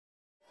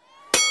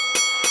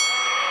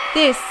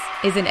This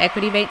is an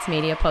Equity Mates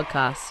Media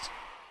podcast.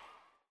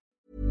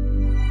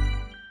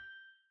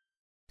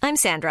 I'm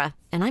Sandra,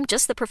 and I'm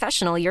just the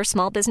professional your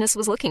small business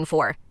was looking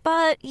for.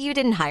 But you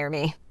didn't hire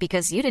me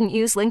because you didn't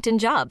use LinkedIn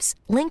Jobs.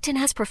 LinkedIn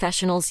has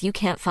professionals you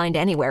can't find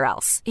anywhere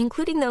else,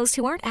 including those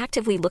who aren't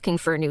actively looking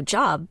for a new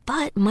job,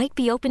 but might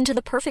be open to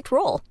the perfect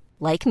role,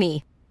 like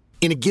me.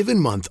 In a given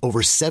month,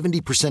 over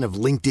 70% of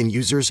LinkedIn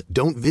users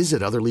don't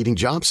visit other leading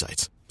job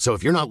sites. So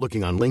if you're not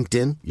looking on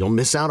LinkedIn, you'll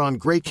miss out on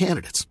great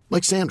candidates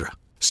like Sandra.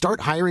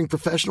 Start hiring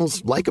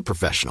professionals like a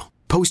professional.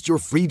 Post your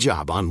free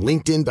job on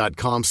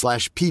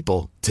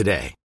linkedin.com/people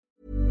today.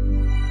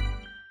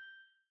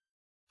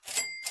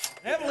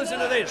 Have a listen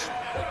to this.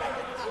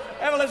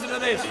 Have a listen to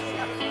this.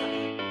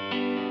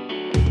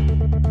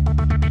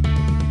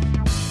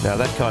 Now,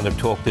 that kind of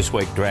talk this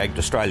week dragged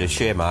Australia's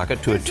share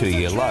market to a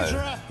two-year low.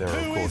 There are,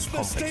 of course,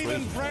 complex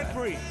reasons for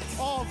that.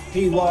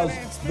 He was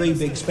the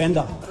big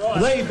spender.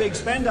 The big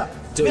spender.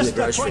 Doing the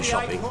grocery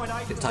shopping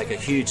could take a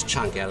huge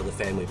chunk out of the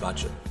family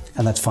budget.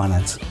 And that's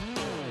finance.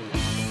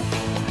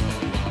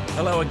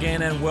 Hello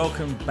again and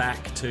welcome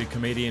back to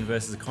Comedian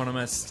versus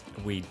Economist.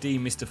 We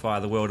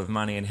demystify the world of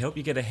money and help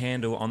you get a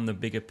handle on the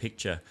bigger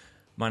picture.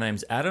 My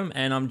name's Adam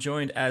and I'm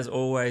joined as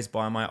always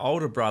by my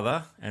older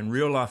brother and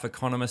real-life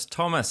economist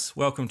Thomas.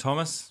 Welcome,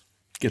 Thomas.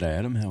 G'day,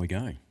 Adam. How are we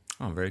going?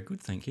 Oh, I'm very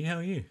good, thank you. How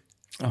are you?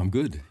 Oh, I'm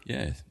good.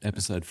 Yeah.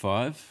 Episode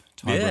 5,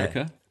 tiebreaker.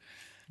 Yeah.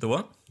 The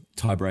what?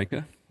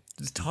 Tiebreaker.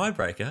 It's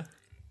tiebreaker?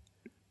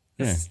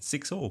 Yeah. That's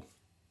 6-all.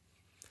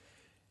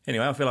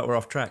 Anyway, I feel like we're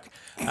off track.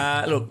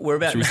 Look, we're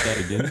about... Should we start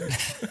again?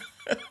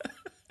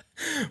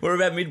 We're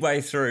about midway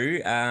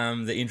through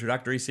the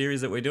introductory series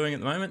that we're doing at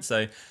the moment.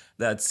 So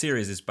that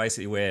series is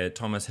basically where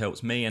Thomas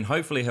helps me and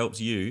hopefully helps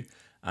you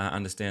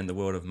understand the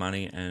world of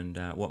money and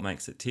what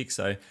makes it tick.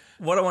 So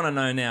what I want to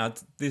know now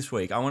this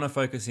week, I want to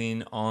focus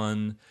in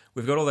on,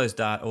 we've got all that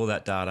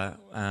data,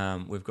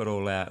 we've got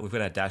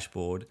our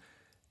dashboard.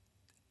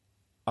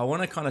 I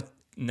want to kind of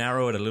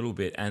narrow it a little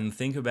bit and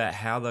think about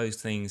how those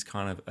things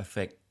kind of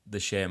affect the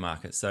share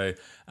market. So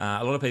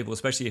a lot of people,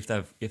 especially if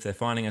they're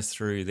finding us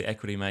through the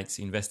Equity Mates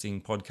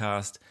Investing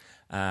podcast,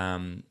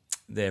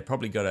 they've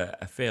probably got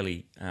a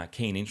fairly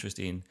keen interest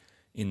in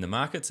the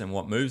markets and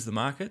what moves the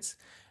markets.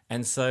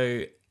 And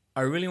so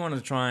I really wanted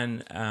to try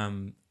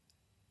and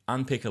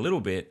unpick a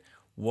little bit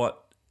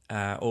what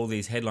all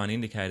these headline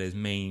indicators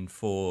mean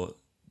for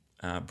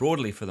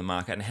broadly for the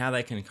market and how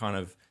they can kind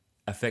of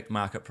affect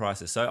market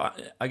prices. So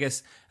I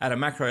guess at a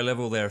macro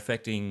level, they're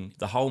affecting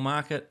the whole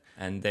market,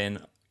 and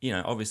then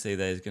obviously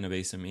there's going to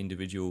be some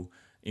individual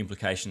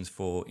implications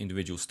for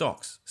individual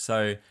stocks.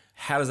 So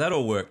how does that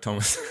all work,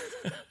 Thomas?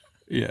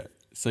 Yeah.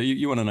 So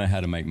you want to know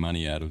how to make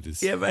money out of this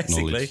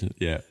basically. knowledge.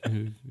 Yeah.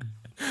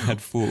 Had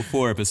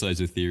four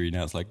episodes of theory.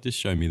 Now it's like, just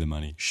show me the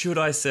money. Should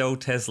I sell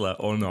Tesla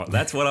or not?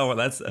 That's what I want.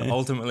 That's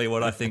ultimately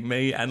what I think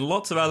me and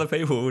lots of other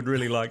people would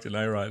really like to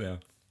know right now.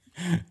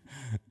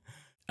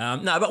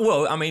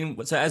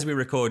 So as we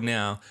record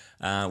now,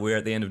 we're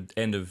at the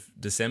end of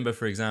December,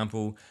 for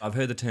example. I've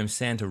heard the term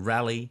Santa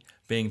Rally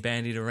being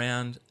bandied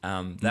around.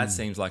 That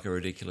seems like a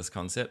ridiculous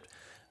concept,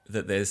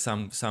 that there's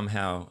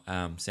somehow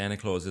Santa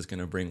Claus is going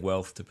to bring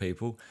wealth to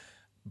people.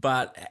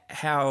 But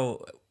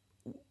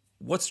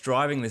what's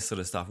driving this sort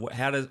of stuff? What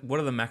are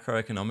the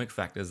macroeconomic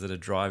factors that are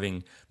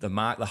driving the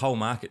whole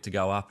market to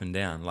go up and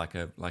down like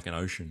an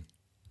ocean?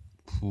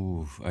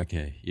 Ooh,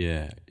 okay,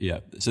 yeah.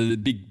 So the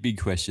big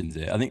questions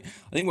there. I think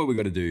what we've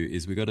got to do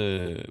is we've got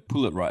to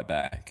pull it right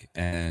back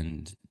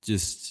and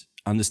just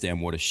understand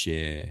what a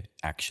share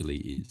actually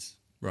is.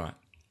 Right.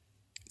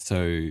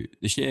 So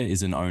the share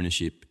is an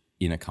ownership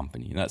in a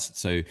company.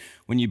 So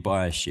when you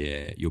buy a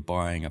share, you're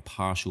buying a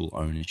partial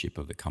ownership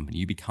of the company.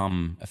 You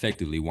become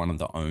effectively one of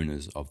the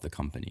owners of the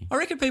company. I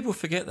reckon people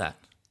forget that.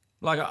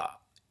 Like,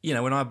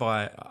 when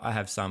I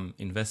have some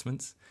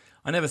investments,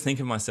 I never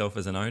think of myself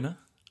as an owner.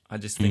 I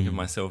just think of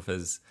myself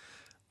as,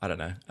 I don't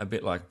know, a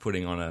bit like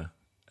putting on a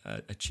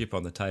chip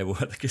on the table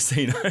at the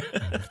casino.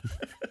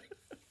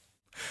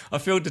 I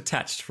feel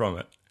detached from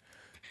it.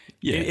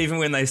 Yeah. Even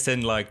when they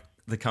send like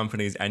the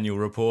company's annual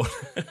report.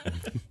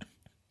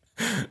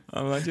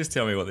 I'm like, just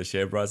tell me what the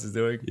share price is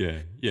doing.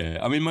 Yeah.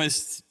 I mean,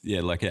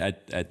 like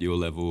at your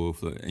level,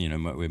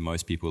 where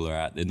most people are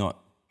at, they're not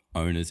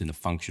owners in a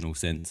functional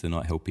sense. They're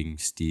not helping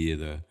steer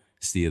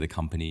the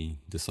company,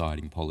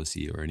 deciding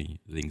policy or any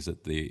things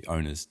that the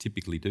owners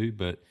typically do,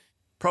 but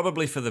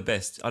probably for the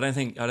best. I don't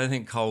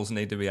think Coles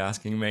need to be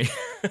asking me.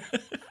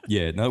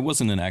 Yeah, no, it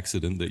wasn't an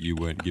accident that you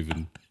weren't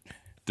given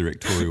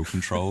directorial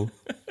control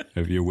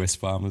over your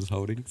Wesfarmers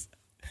holdings.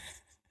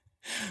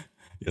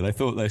 Yeah,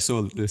 they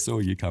saw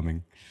you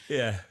coming.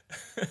 Yeah.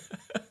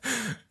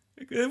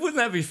 Wouldn't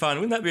that be fun?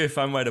 Wouldn't that be a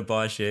fun way to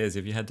buy shares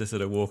if you had to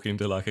sort of walk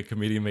into like a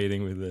committee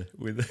meeting with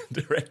the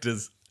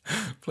directors?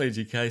 Plead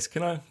your case.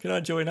 Can I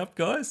join up,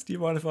 guys? Do you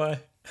mind if I?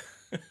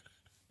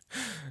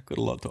 Got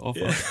a lot to offer.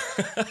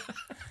 Yeah.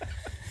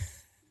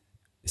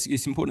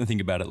 It's important to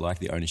think about it like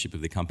the ownership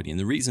of the company. And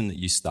the reason that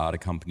you start a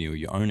company or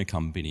you own a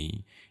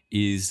company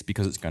is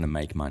because it's going to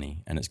make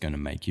money and it's going to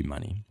make you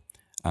money.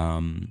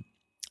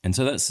 And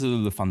so that's sort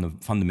of the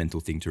fundamental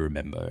thing to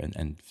remember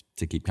and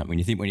to keep when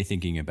you're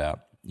thinking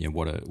about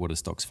what a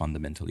stock's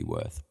fundamentally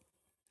worth.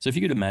 So if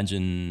you could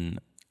imagine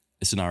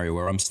a scenario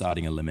where I'm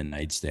starting a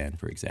lemonade stand,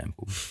 for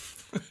example.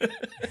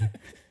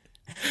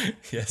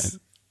 Yes,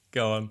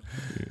 go on.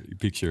 You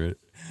picture it.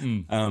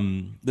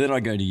 Then I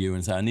go to you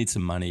and say, I need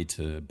some money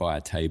to buy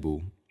a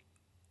table.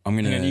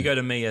 And you go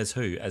to me as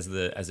who? As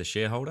a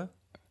shareholder?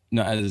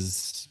 No,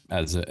 as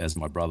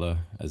my brother,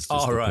 as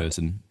just a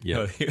person.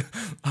 Yeah,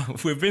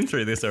 we've been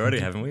through this already,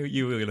 haven't we?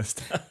 You were going to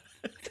start.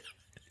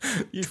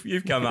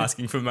 You've come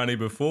asking for money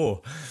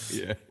before.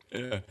 Yeah.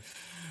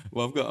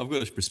 Well, I've got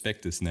a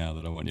prospectus now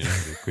that I want you to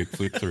have a quick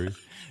flip through.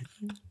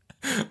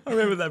 I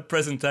remember that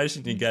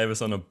presentation you gave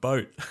us on a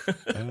boat. Oh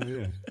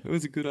yeah, it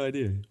was a good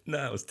idea.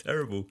 No, it was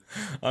terrible.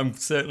 I'm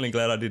certainly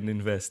glad I didn't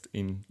invest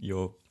in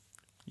your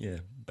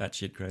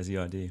batshit crazy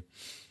idea.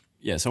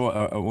 Yeah, so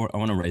I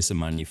want to raise some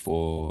money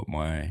for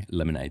my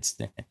lemonade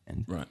stand.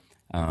 Right.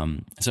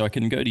 So I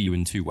can go to you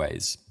in two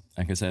ways.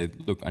 I can say,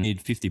 look, I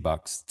need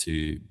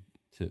 $50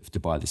 to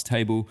buy this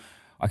table.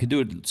 I could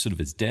do it sort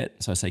of as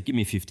debt. So I say, give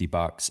me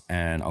 $50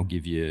 and I'll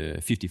give you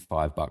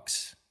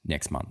 $55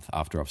 next month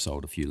after I've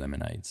sold a few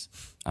lemonades.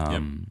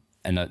 And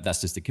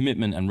that's just a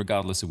commitment. And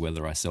regardless of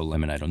whether I sell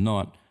lemonade or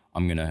not,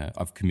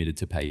 I've committed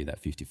to pay you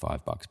that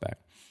 $55 back.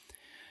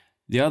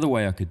 The other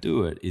way I could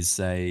do it is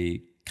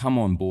say, come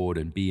on board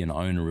and be an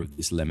owner of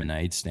this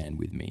lemonade stand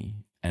with me,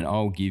 and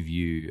I'll give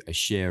you a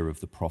share of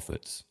the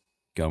profits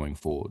going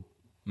forward.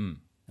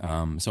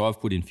 So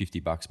I've put in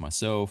 $50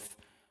 myself.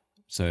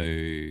 So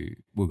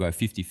we'll go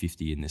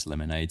 50-50 in this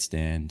lemonade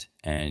stand,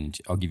 and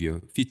I'll give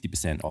you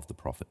 50% of the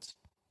profits.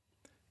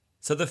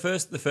 So the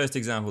first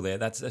example there,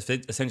 that's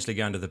essentially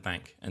going to the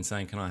bank and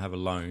saying, can I have a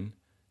loan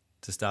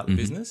to start the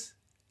business?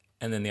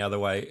 And then the other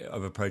way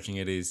of approaching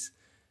it is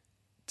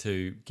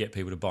to get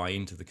people to buy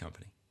into the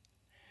company.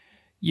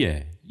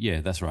 Yeah,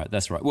 that's right.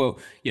 Well,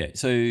 yeah.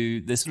 So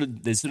there's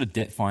sort of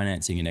debt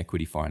financing and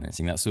equity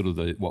financing. That's sort of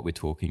what we're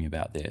talking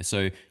about there.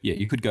 So yeah,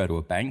 you could go to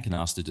a bank and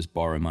ask to just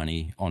borrow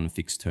money on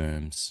fixed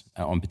terms,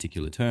 on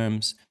particular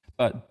terms.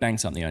 But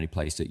banks aren't the only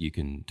place that you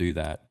can do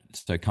that.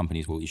 So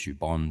companies will issue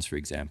bonds, for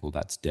example.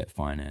 That's debt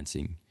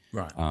financing,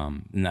 right?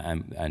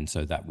 And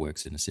so that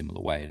works in a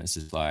similar way. And it's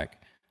just like,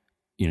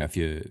 if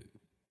you're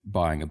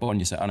buying a bond,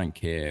 you say, I don't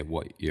care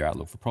what your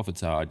outlook for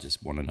profits are. I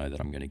just want to know that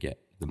I'm going to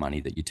get the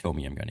money that you tell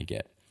me I'm going to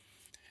get.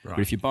 Right.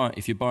 But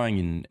if you're buying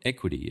in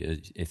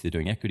equity, if they're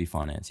doing equity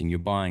financing, you're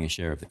buying a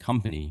share of the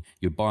company,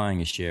 you're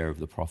buying a share of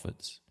the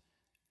profits.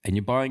 And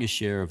you're buying a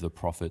share of the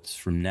profits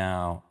from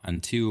now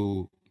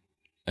until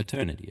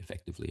eternity,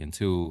 effectively,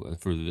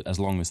 for as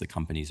long as the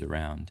company's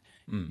around.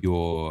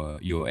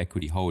 Your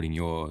equity holding,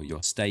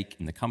 your stake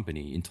in the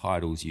company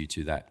entitles you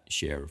to that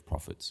share of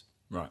profits.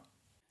 Right.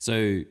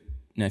 So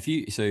now for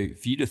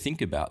you to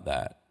think about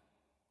that,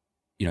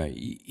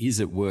 is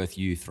it worth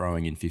you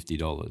throwing in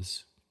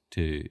 $50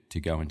 to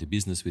go into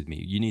business with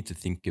me? You need to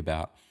think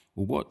about,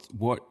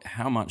 well,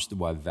 how much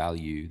do I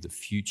value the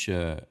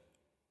future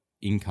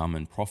income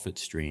and profit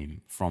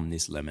stream from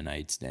this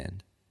lemonade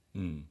stand?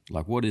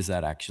 Like, what is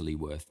that actually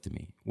worth to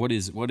me? What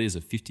is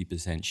a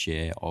 50%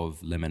 share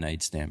of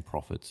lemonade stand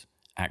profits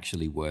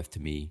actually worth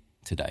to me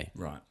today?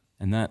 Right.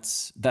 And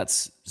that's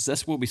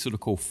what we sort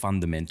of call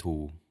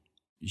fundamental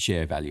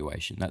share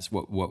valuation. That's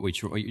what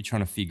you're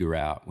trying to figure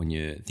out when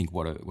you think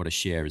what a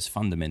share is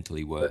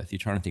fundamentally worth. You're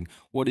trying to think,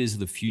 what is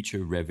the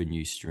future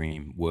revenue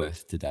stream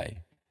worth today?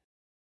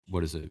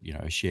 What is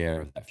a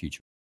share of that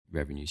future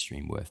revenue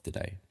stream worth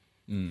today?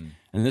 And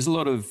there's a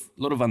lot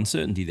of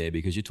uncertainty there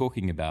because you're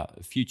talking about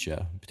a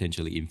future,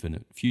 potentially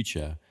infinite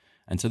future.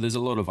 And so there's a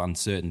lot of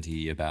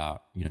uncertainty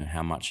about,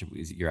 how much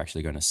you're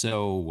actually going to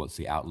sell, what's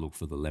the outlook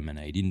for the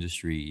lemonade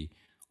industry,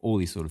 all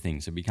these sort of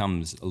things. So it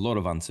becomes a lot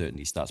of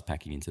uncertainty starts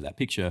packing into that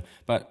picture.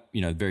 But,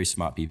 very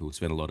smart people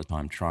spend a lot of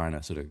time trying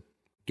to sort of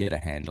get a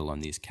handle on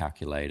this,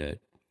 calculate it,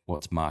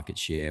 what's market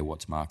share,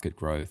 what's market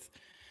growth,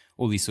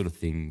 all these sort of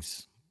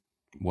things.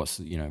 What's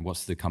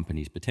the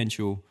company's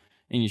potential?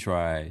 And you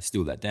try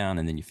steal that down,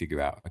 and then you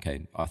figure out,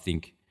 okay, I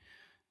think,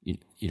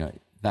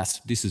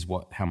 this is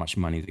how much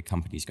money the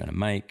company's going to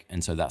make,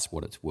 and so that's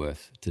what it's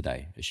worth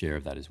today. A share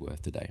of that is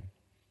worth today.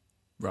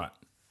 Right.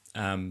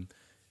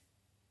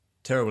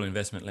 Terrible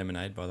investment,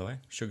 lemonade, by the way.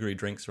 Sugary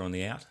drinks are on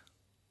the out.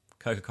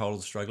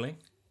 Coca-Cola's struggling.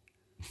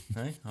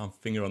 Hey, I'm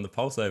finger on the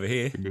pulse over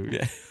here.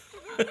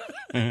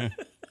 Yeah.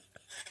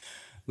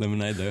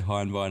 Lemonade, though,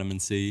 high in vitamin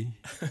C.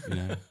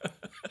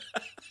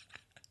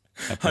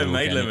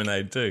 Homemade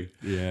lemonade too.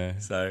 Yeah.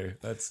 So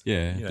that's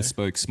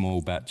bespoke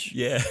small batch.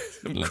 Yeah,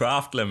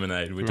 craft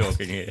lemonade we're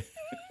talking here.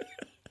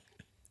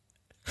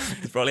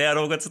 It's probably how it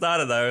all got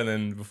started though, and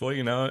then before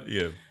you know it,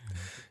 you're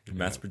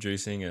mass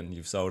producing and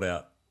you've sold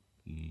out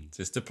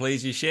just to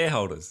please your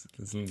shareholders.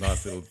 It's a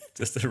nice little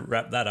just to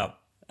wrap that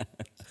up.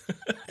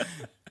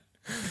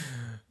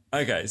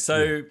 Okay,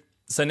 so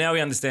now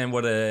we understand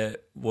what a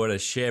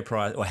share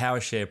price or how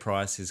a share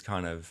price is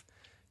kind of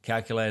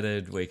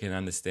calculated. We can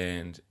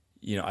understand.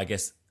 I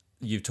guess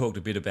you've talked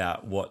a bit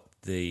about what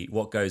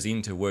goes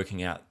into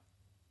working out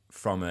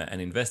from an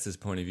investor's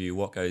point of view,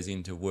 what goes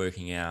into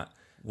working out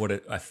what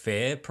a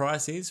fair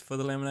price is for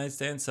the lemonade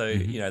stand. So,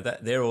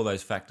 that they're all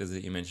those factors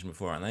that you mentioned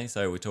before, aren't they?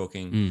 So we're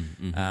talking,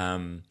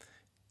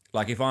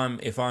 like if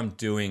I'm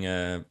doing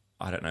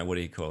I don't know, what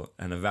do you call it?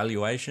 An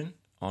evaluation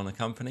on a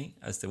company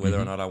as to whether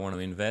or not I want to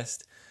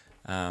invest.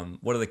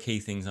 What are the key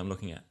things I'm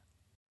looking at?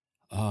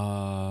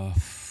 I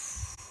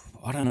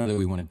don't know that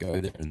we want to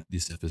go there in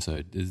this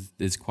episode.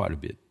 There's quite a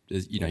bit.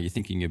 You're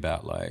thinking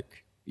about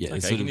like, yeah.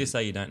 Okay, you can just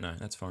say you don't know.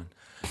 That's fine.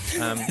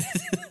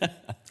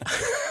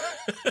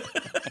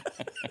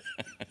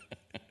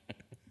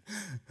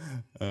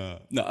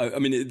 No, I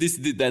mean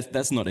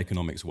that's not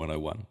economics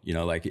 101.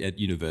 Like at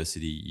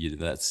university,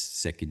 that's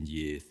second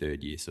year,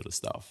 third year sort of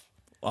stuff.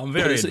 I'm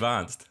very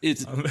advanced.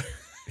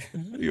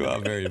 You are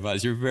very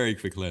advanced. You're a very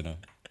quick learner.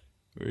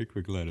 Very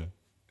quick learner.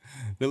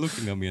 They're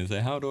looking at me and say,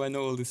 "How do I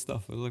know all this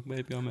stuff?" I was like,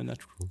 "Maybe I'm a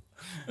natural."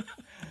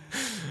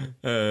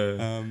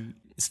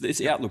 It's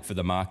the outlook for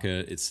the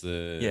market. It's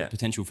the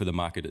potential for the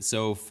market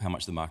itself. How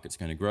much the market's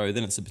going to grow.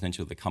 Then it's the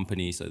potential of the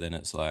company. So then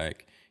it's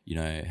like,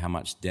 how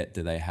much debt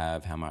do they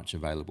have? How much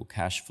available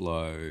cash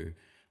flow?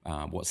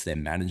 What's their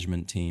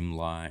management team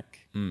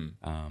like?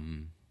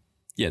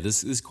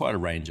 There's quite a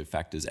range of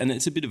factors, and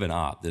it's a bit of an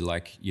art. They're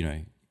like,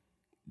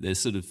 there's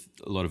sort of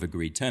a lot of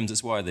agreed terms.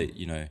 That's why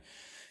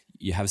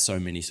you have so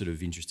many sort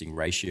of interesting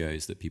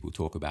ratios that people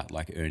talk about,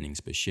 like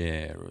earnings per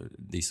share or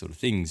these sort of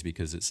things,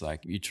 because it's like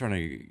you're trying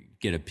to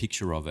get a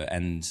picture of it,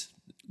 and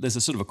there's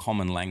a sort of a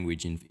common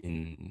language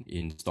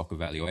in stock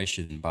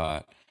evaluation,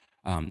 but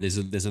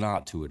there's an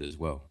art to it as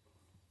well.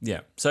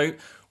 Yeah. So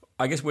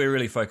I guess we're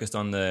really focused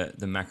on the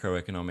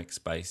macroeconomic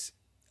space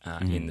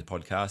in the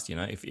podcast.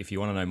 If you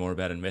want to know more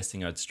about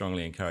investing, I'd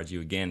strongly encourage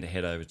you again to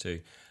head over to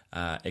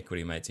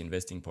Equity Mates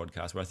Investing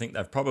Podcast, where I think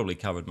they've probably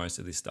covered most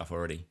of this stuff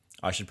already.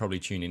 I should probably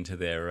tune into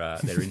their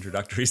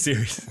introductory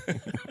series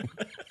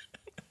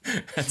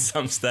at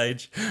some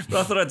stage. But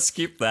I thought I'd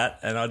skip that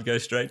and I'd go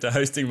straight to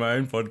hosting my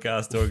own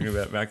podcast talking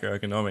about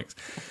macroeconomics.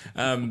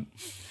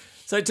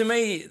 So to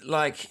me,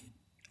 like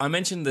I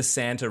mentioned the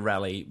Santa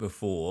rally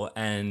before,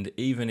 and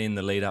even in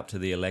the lead up to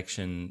the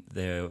election,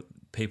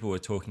 people were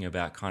talking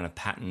about kind of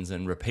patterns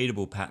and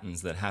repeatable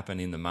patterns that happen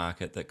in the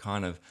market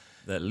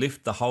that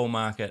lift the whole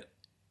market.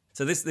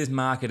 So this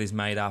market is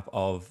made up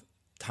of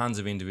tons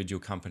of individual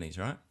companies,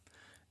 right?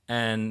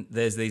 And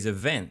there's these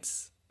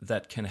events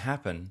that can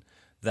happen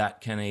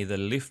that can either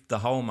lift the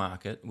whole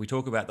market. We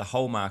talk about the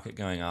whole market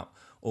going up,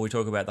 or we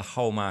talk about the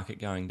whole market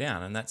going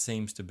down. And that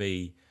seems to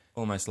be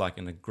almost like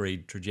an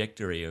agreed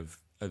trajectory of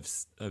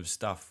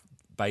stuff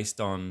based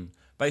on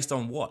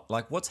what?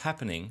 Like what's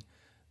happening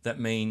that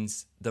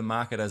means the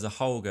market as a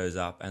whole goes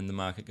up and the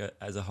market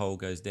as a whole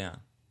goes down?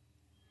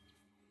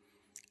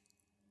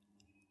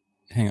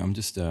 Hang on, I'm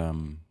just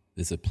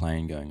there's a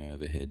plane going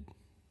overhead.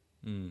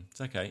 It's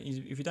okay.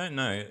 If you don't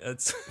know,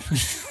 it's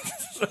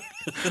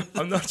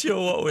I'm not sure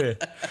what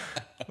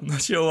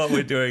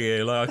we're doing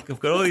here. Like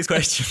I've got all these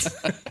questions.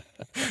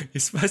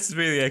 You're supposed to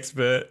be the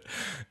expert,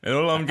 and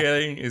all I'm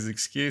getting is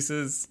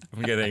excuses.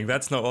 I'm getting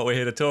that's not what we're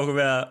here to talk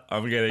about.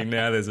 I'm getting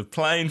now there's a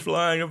plane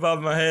flying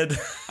above my head.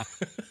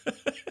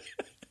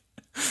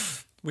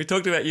 We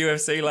talked about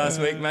UFC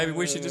last week. Maybe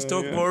we should just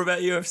talk more about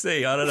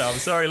UFC. I don't know. I'm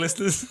sorry,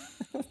 listeners.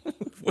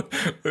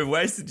 We've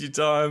wasted your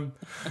time.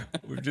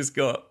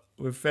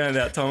 We've found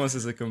out Thomas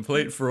is a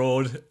complete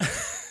fraud.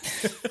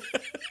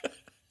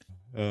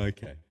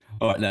 Okay.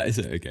 All right. No, it's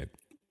okay.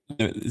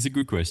 No, it's a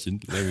good question.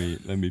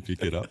 Let me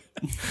pick it up.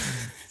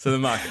 So the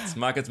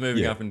market's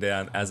moving up and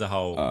down as a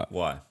whole.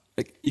 Why?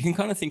 You can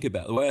kind of think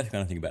about the way I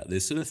kind of think about it.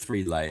 There's sort of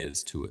three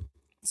layers to it.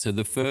 So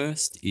the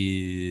first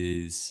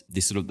is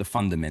this sort of the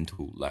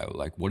fundamental layer,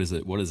 like what is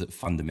it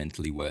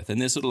fundamentally worth? And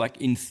there's sort of like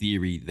in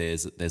theory,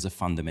 there's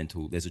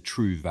a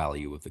true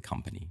value of the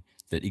company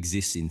that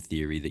exists in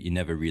theory that you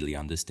never really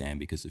understand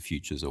because the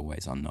future is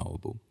always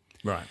unknowable.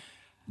 Right.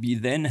 You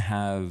then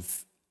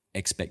have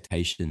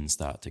expectations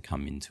start to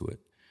come into it.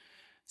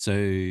 So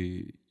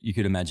you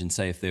could imagine,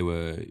 say, if there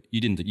were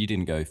you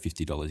didn't go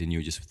 $50 in,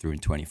 you just threw in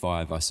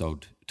 $25. I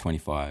sold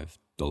 $25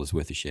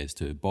 worth of shares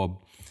to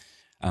Bob.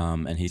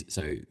 And he's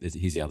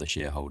the other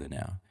shareholder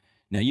now.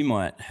 Now you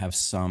might have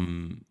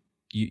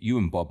you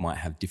and Bob might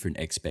have different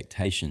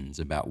expectations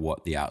about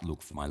what the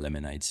outlook for my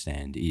lemonade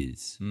stand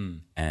is.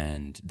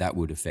 And that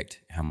would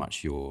affect how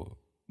much you're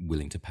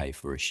willing to pay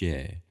for a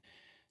share.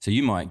 So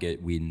you might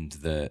get wind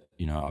that,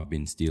 I've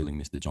been stealing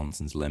Mr.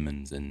 Johnson's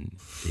lemons and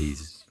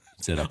he's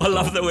set up. I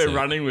love that we're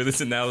running with this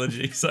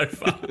analogy so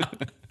far.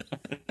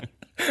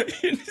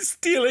 You're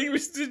stealing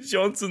Mr.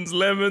 Johnson's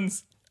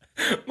lemons.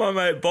 My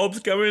mate Bob's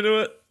come into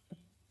it.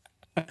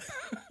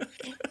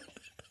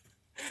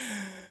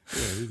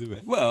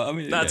 Well, I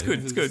mean, that's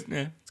good. It's good.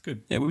 Yeah, it's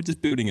good. Yeah, we're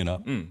just building it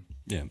up.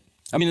 Yeah,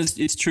 I mean,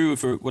 it's true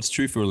for what's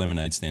true for a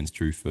lemonade stand is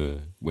true for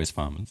West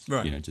Farmers.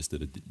 Right. Just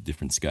at a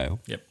different scale.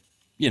 Yep.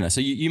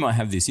 So you might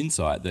have this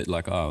insight that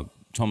like, oh,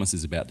 Thomas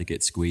is about to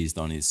get squeezed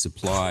on his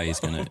supply. He's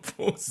going to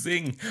poor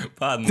Zing.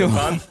 Pardon the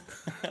pun.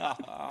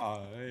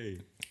 Oh, hey.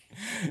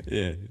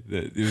 Yeah,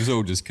 it was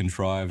all just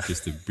contrived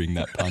just to bring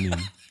that pun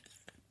in.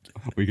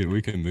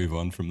 we can move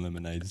on from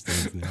lemonade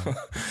stands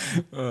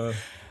now.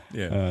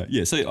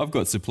 Yeah. So I've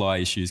got supply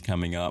issues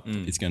coming up.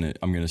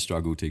 I'm gonna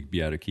struggle to be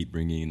able to keep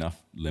bringing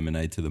enough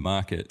lemonade to the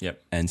market.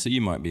 Yep. And so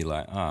you might be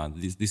like,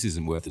 this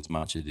isn't worth as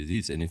much as it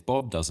is. And if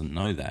Bob doesn't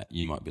know that,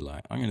 you might be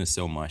like, I'm going to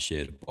sell my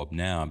share to Bob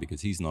now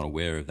because he's not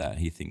aware of that.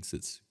 He thinks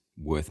it's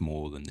worth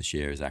more than the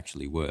share is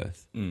actually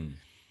worth. And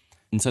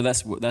so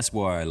that's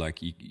why, like,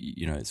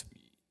 it's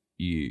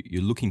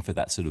you're looking for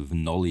that sort of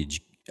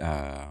knowledge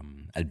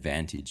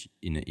advantage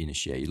in a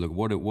share. You look,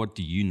 what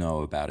do you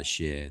know about a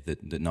share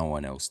that no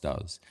one else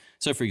does?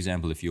 So, for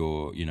example, if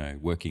you're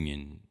working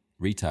in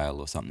retail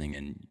or something,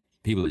 and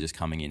people are just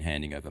coming in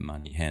handing over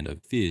money, hand over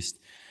fist,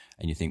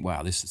 and you think,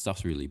 wow, this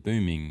stuff's really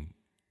booming.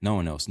 No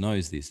one else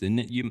knows this. Then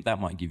that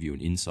might give you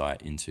an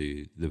insight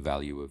into the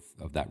value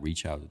of that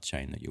retailer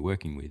chain that you're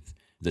working with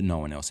that no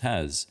one else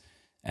has,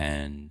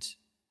 and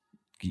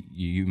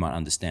you might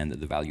understand that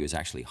the value is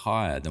actually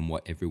higher than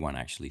what everyone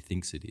actually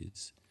thinks it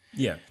is.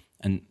 Yeah.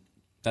 And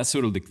that's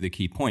sort of the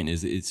key point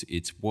is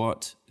it's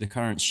what the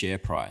current share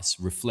price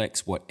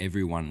reflects what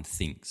everyone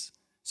thinks.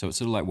 So it's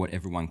sort of like what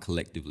everyone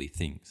collectively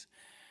thinks.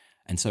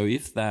 And so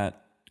if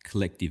that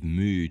collective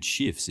mood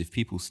shifts, if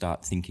people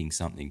start thinking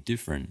something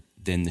different,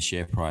 then the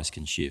share price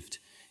can shift.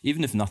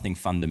 Even if nothing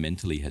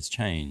fundamentally has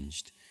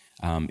changed,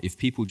 if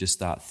people just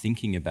start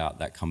thinking about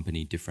that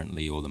company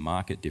differently or the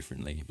market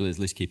differently, but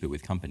let's keep it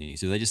with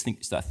companies. So they just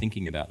start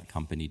thinking about the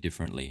company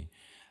differently,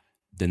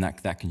 then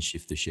that can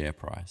shift the share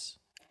price.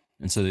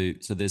 And so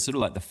there's sort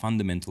of like the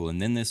fundamental,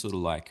 and then there's sort of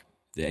like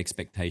the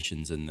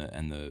expectations and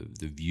the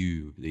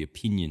view, the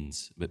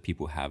opinions that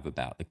people have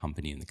about the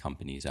company and the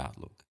company's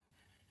outlook.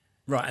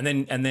 Right,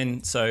 and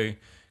then so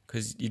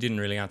because you didn't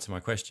really answer my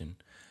question,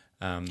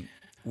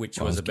 which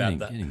was about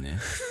getting there.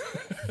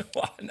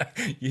 Well, no,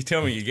 you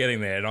tell me you're getting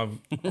there, and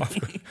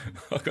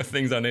I've got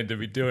things I need to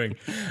be doing.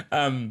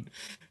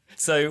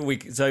 So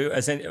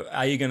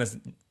are you going to?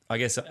 I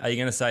guess, are you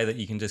going to say that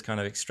you can just kind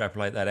of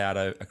extrapolate that out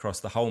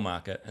across the whole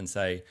market and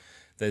say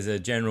there's a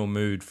general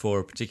mood for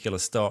a particular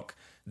stock?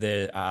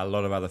 There are a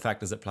lot of other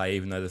factors at play,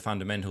 even though the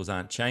fundamentals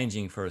aren't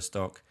changing for a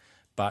stock.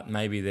 But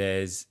maybe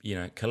there's,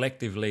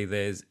 collectively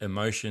there's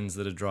emotions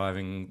that are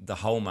driving the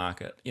whole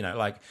market.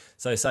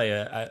 So say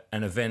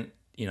an event,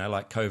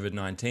 like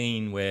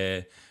COVID-19,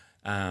 where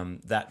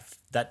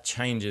that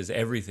changes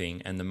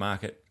everything and the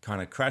market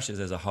kind of crashes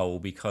as a whole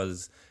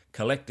because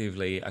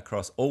collectively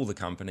across all the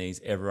companies,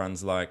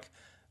 everyone's like,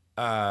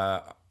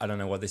 I don't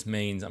know what this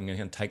means. I'm going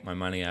to take my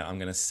money out. I'm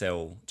going to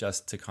sell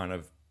just to kind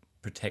of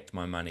protect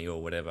my money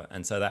or whatever.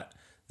 And so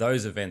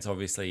those events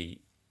obviously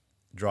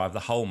drive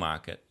the whole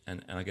market.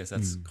 And I guess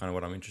that's kind of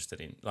what I'm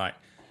interested in.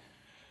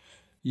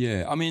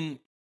 Yeah, I mean,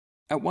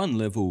 at one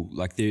level,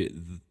 like there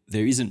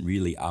isn't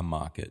really a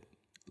market.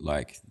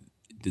 Like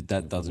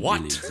that doesn't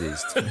really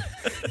exist.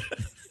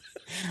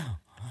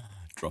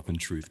 Dropping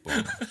truth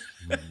bombs.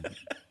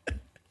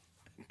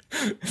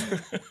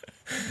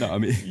 No, I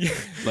mean,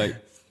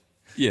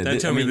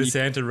 Don't tell me the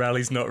Santa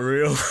rally's not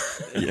real.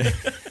 Yeah.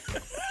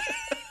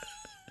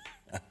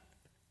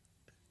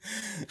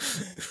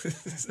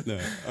 No,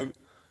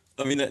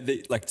 I mean,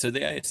 the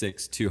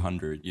ASX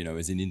 200,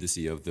 is an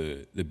indice of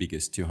the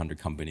biggest 200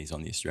 companies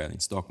on the Australian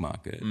stock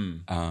market.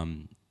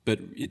 But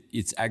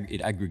it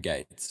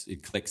aggregates,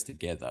 it collects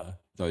together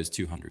those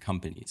 200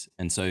 companies.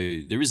 And so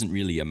there isn't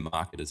really a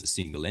market as a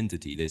single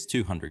entity. There's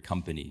 200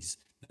 companies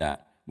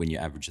that, when you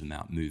average them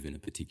out, move in a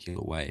particular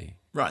way.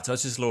 Right, so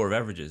it's just law of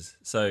averages.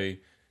 So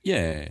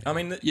yeah, I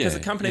mean, because the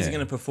companies are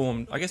going to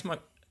perform. I guess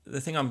the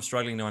thing I'm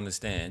struggling to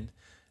understand,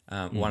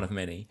 one of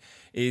many,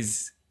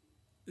 is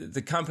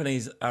the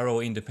companies are all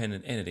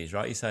independent entities,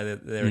 right? You say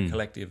that they're a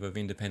collective of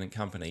independent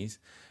companies,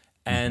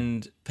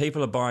 and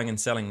people are buying and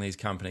selling these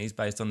companies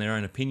based on their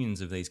own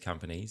opinions of these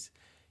companies.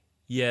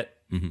 Yet,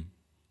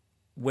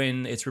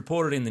 when it's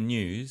reported in the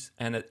news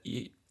and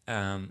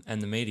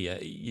the media,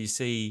 you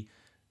see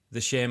the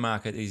share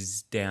market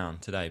is down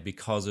today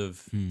because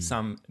of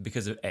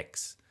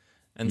X,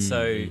 and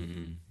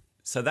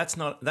so that's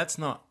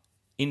not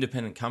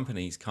independent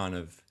companies kind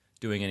of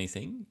doing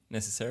anything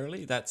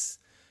necessarily. That's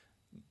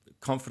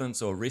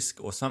confidence or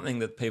risk or something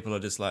that people are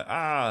just like,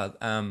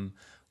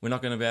 we're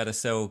not going to be able to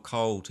sell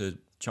coal to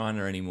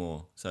China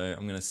anymore, so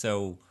I'm going to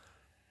sell,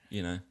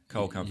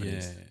 coal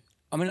companies. Yeah.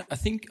 I mean, I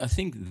think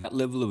that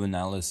level of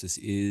analysis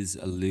is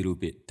a little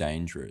bit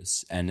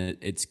dangerous, and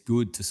it's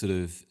good to sort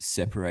of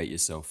separate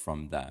yourself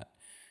from that.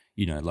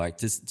 Like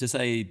to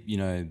say,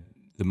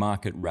 the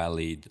market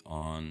rallied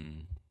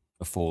on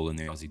a fall in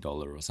the Aussie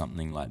dollar or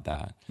something like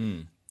that.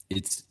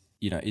 It's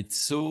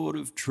sort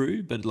of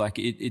true, but like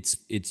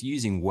it's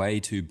using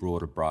way too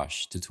broad a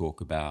brush to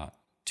talk about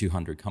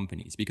 200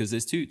 companies, because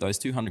there's those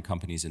 200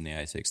 companies in the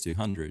ASX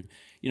 200.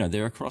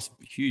 They're across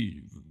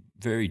huge,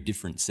 very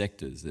different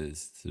sectors.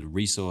 There's sort of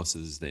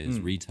resources, there's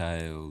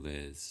retail,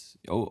 there's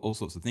all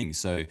sorts of things.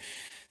 So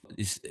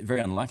it's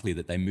very unlikely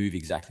that they move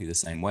exactly the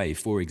same way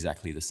for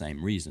exactly the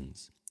same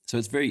reasons. So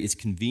it's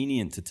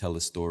convenient to tell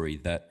a story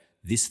that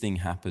this thing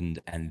happened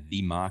and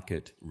the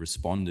market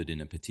responded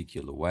in a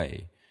particular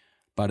way.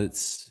 But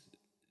it's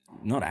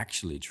not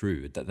actually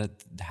true.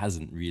 That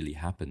hasn't really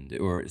happened,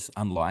 or it's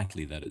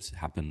unlikely that it's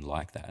happened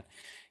like that.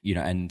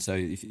 And so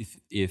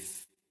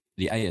if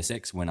the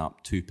ASX went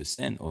up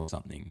 2% or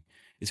something,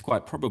 it's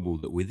quite probable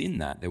that within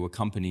that there were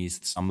companies,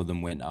 some of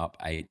them went up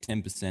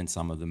 8-10%,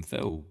 some of them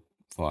fell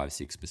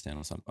 5-6%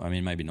 or something. I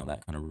mean, maybe not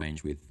that kind of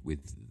range with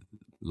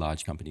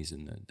large companies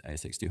in the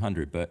ASX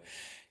 200, but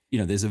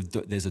there's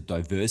a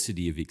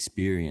diversity of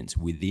experience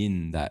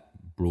within that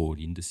broad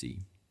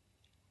indice.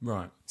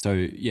 Right.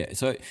 So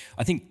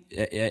I think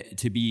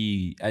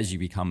as you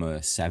become a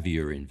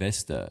savvier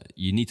investor,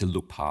 you need to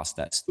look past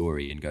that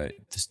story and go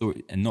to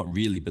story and not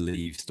really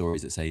believe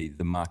stories that say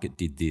the market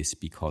did this.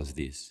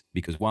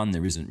 Because one,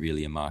 there isn't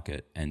really a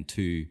market, and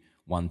two,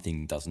 one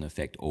thing doesn't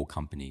affect all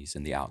companies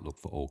and the outlook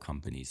for all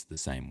companies the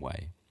same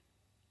way.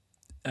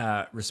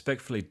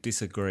 Respectfully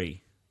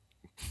disagree.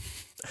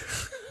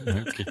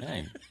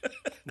 Okay.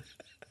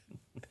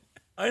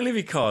 Only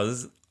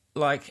because,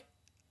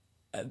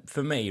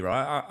 for me,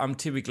 right, I'm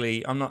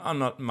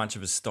not much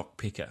of a stock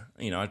picker.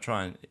 I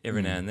try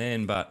every now and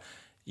then, but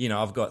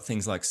I've got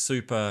things like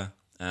Super,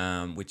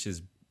 which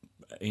is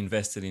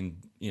invested in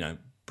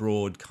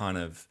broad kind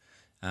of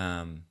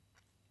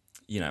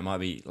it might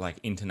be like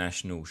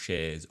international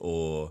shares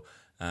or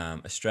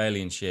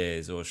Australian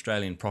shares or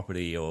Australian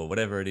property or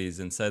whatever it is,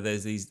 and so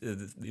there's these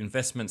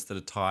investments that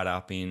are tied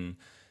up in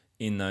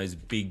those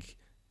big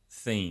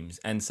themes.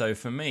 And so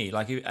for me,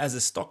 as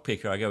a stock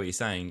picker, I get what you're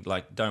saying,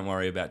 don't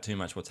worry about too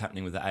much what's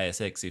happening with the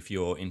ASX if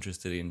you're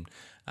interested in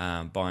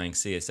buying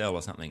CSL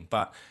or something.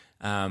 But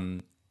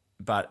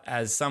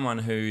as someone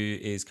who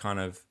is kind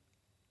of,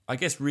 I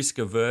guess, risk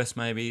averse,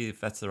 maybe,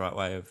 if that's the right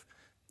way of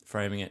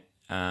framing it,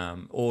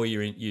 or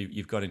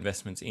you've got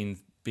investments in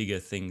bigger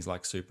things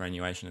like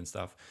superannuation and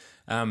stuff,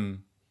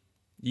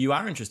 you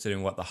are interested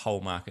in what the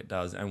whole market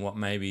does and what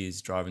maybe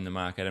is driving the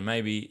market. And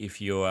maybe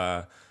if you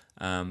are,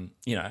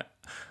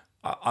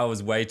 I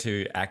was way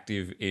too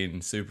active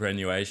in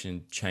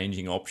superannuation,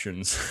 changing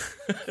options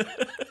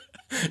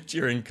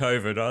during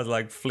COVID. I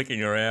was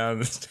flicking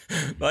around.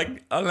 I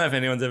don't know if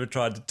anyone's ever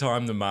tried to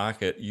time the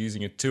market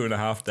using a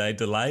 2.5 day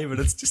delay, but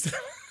it's just,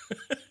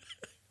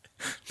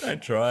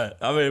 don't try it.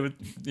 I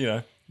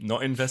mean,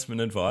 not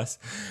investment advice,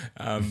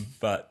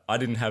 but I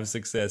didn't have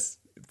success,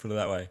 put it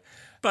that way.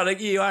 But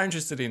you are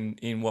interested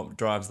in what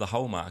drives the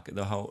whole market,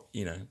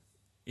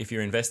 if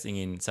you're investing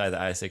in, say, the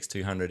ASX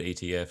 200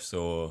 ETFs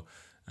or,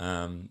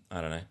 I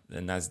don't know, the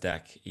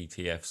NASDAQ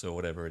ETFs or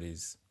whatever it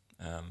is.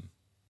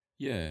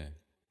 Yeah.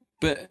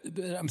 But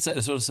I'm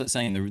sort of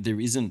saying there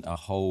isn't a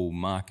whole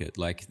market.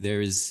 There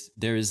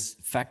is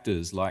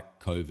factors like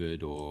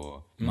COVID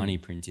or money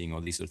printing or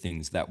these sort of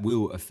things that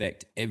will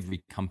affect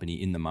every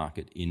company in the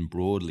market in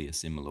broadly a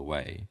similar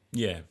way.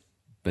 Yeah.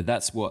 But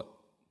that's what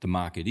the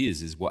market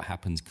is what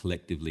happens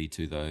collectively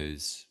to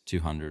those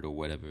 200 or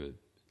whatever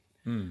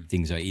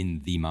things are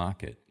in the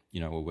market,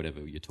 or whatever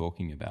you're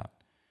talking about.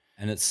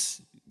 And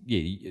it's,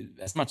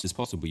 as much as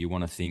possible, you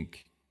want to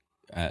think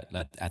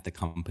at the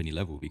company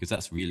level, because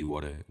that's really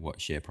what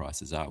share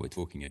prices are. We're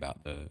talking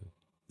about the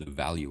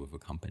value of a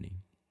company.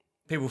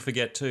 People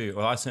forget too,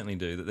 or I certainly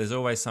do, that there's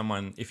always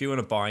someone, if you want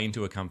to buy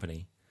into a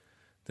company,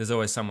 there's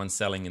always someone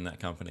selling in that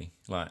company.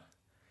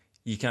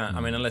 You can't, I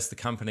mean, unless the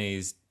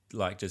company's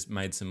just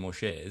made some more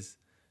shares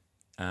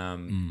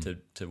to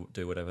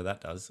do whatever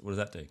that does. What does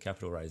that do?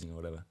 Capital raising or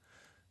whatever.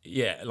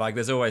 Yeah,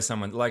 there's always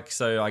someone,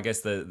 so I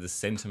guess the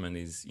sentiment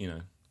is,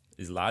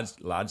 is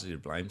largely to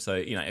blame. So,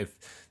 if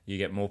you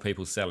get more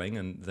people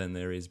selling than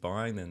there is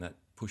buying, then that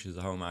pushes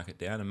the whole market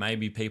down. And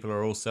maybe people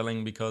are all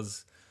selling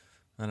because,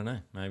 I don't know,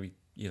 maybe,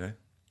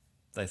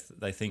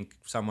 they think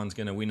someone's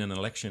going to win an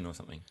election or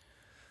something.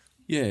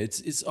 Yeah,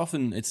 it's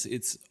often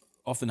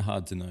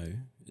hard to know.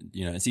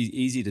 It's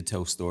easy to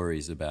tell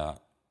stories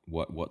about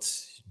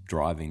what's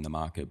driving the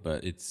market,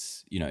 but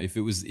it's, if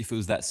it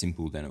was that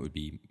simple, then it would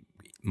be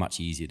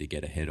much easier to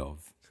get ahead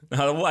of.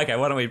 Okay,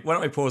 why don't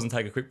we pause and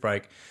take a quick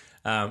break?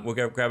 We'll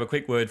go grab a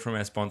quick word from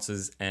our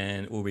sponsors,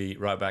 and we'll be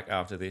right back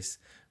after this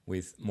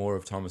with more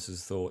of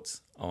Thomas's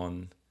thoughts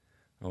on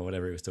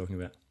whatever he was talking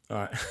about. All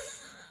right.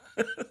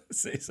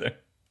 See you soon.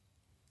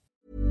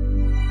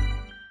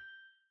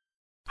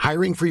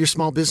 Hiring for your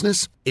small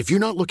business? If you're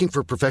not looking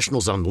for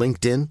professionals on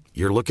LinkedIn,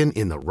 you're looking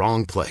in the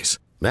wrong place.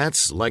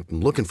 That's like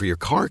looking for your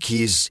car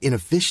keys in a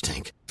fish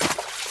tank.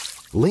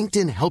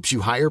 LinkedIn helps you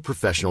hire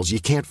professionals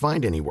you can't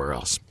find anywhere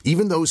else,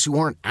 even those who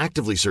aren't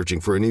actively searching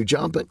for a new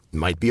job but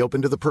might be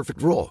open to the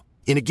perfect role.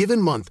 In a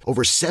given month,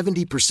 over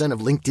 70%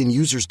 of LinkedIn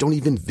users don't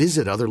even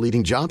visit other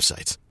leading job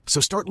sites.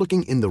 So start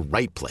looking in the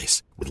right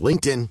place. With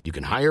LinkedIn, you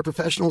can hire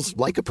professionals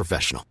like a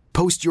professional.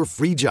 Post your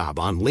free job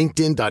on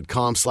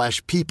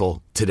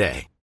linkedin.com/people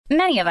today.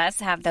 Many of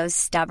us have those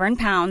stubborn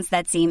pounds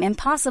that seem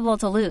impossible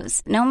to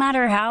lose, no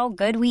matter how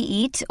good we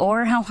eat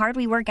or how hard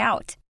we work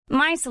out.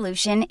 My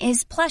solution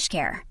is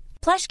PlushCare.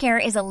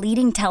 PlushCare is a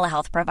leading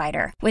telehealth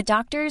provider with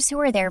doctors who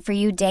are there for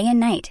you day and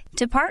night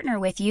to partner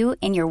with you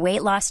in your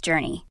weight loss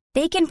journey.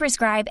 They can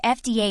prescribe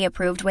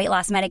FDA-approved weight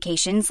loss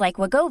medications like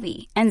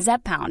Wegovy and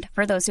Zepbound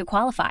for those who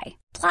qualify.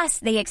 Plus,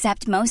 they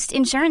accept most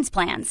insurance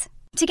plans.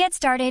 To get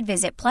started,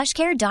 visit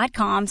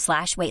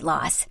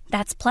plushcare.com/weightloss.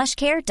 That's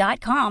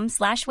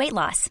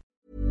plushcare.com/weightloss.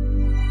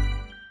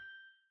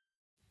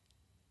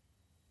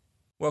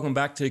 Welcome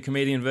back to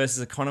Comedian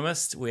versus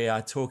Economist. We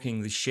are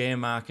talking the share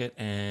market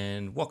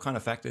and what kind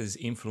of factors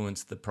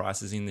influence the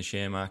prices in the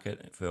share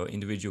market for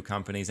individual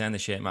companies and the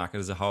share market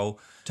as a whole.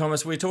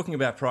 Thomas, we're talking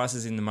about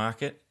prices in the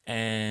market,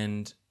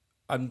 and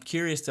I'm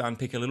curious to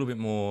unpick a little bit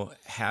more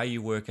how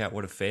you work out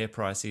what a fair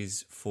price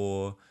is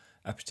for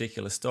a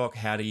particular stock.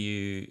 How do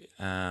you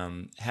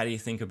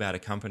think about a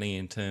company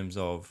in terms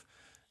of,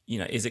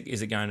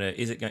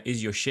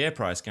 is your share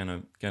price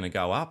going to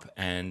go up,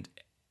 and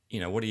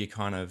what do you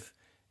kind of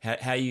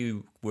how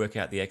you work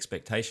out the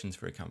expectations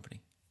for a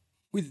company?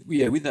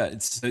 With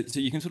that, so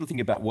you can sort of think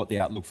about what the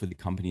outlook for the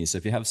company is. So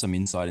if you have some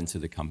insight into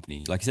the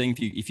company, like saying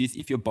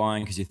if you're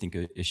buying because you think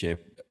a share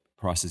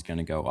price is going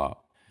to go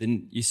up,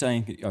 then you're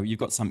saying you've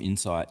got some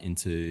insight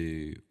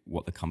into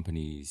what the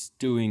company's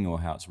doing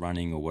or how it's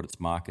running or what its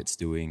market's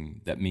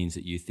doing. That means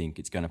that you think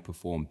it's going to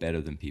perform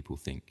better than people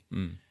think.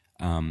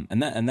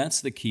 And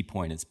that's the key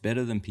point. It's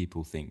better than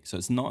people think. So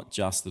it's not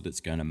just that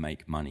it's going to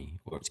make money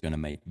or it's going to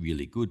make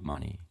really good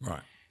money.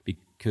 Right.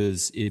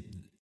 Because the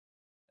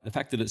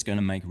fact that it's going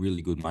to make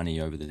really good money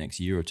over the next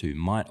year or two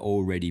might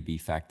already be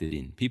factored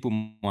in. People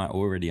might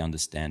already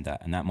understand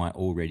that, and that might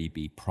already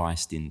be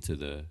priced into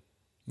the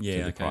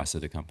price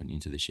of the company,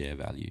 into the share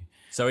value.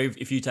 So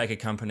if you take a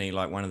company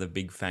like one of the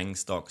big FANG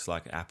stocks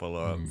like Apple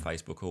or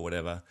Facebook or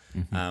whatever,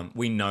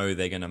 we know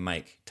they're going to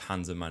make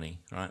tons of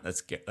money, right?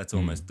 That's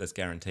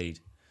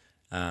guaranteed.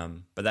 But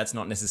that's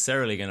not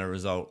necessarily going to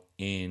result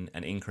in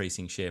an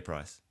increasing share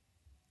price.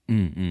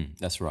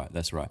 That's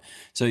right.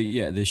 So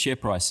the share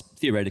price,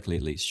 theoretically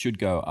at least, should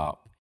go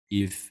up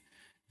if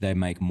they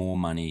make more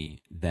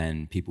money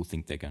than people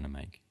think they're going to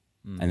make.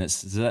 And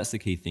that's the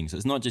key thing. So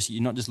it's not just,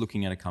 you're not just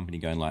looking at a company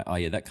going like, oh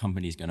yeah, that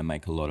company is going to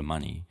make a lot of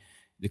money.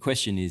 The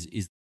question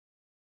is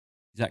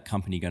that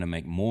company going to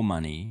make more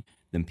money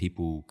than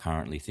people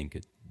currently think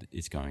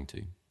it's going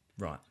to?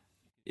 Right.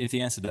 If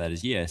the answer to that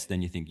is yes,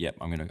 then you think, yep,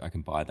 I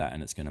can buy that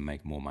and it's going to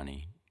make more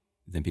money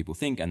than people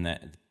think. And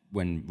that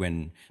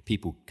when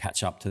people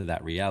catch up to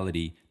that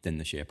reality, then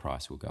the share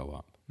price will go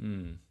up.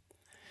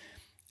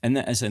 And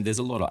there's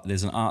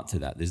an art to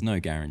that. There's no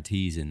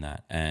guarantees in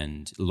that,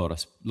 and a lot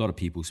of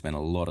people spend a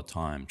lot of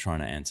time trying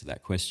to answer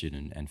that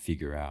question and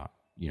figure out,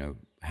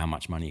 how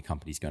much money a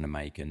company's going to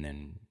make, and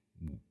then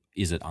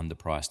is it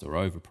underpriced or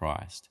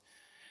overpriced.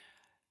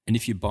 And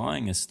if you're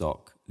buying a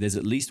stock, there's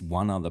at least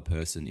one other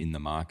person in the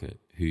market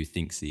who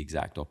thinks the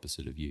exact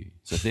opposite of you.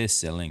 So if they're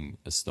selling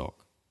a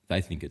stock, they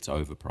think it's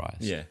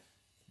overpriced. Yeah.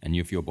 And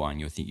if you're buying,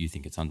 you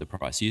think it's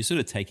underpriced. So you're sort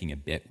of taking a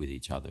bet with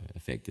each other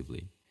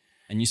effectively.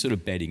 And you're sort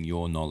of betting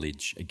your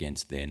knowledge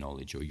against their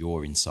knowledge, or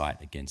your insight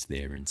against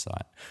their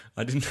insight.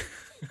 I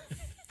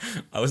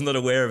was not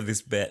aware of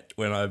this bet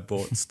when I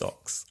bought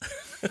stocks.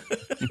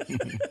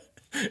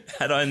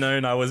 Had I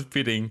known I was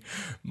pitting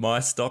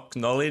my stock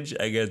knowledge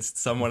against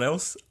someone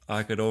else,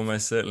 I could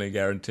almost certainly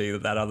guarantee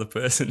that other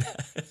person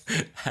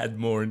had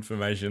more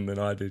information than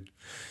I did.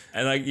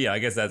 And I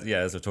guess that's,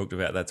 as I talked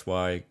about, that's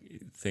why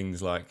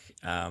things like,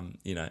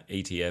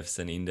 ETFs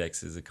and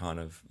indexes are kind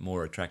of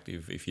more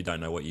attractive if you don't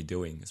know what you're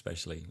doing,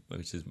 especially,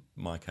 which is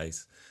my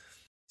case.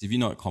 If you're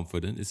not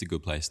confident, it's a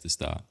good place to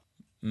start.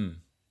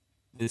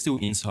 There's still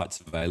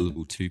insights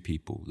available to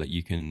people that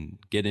you can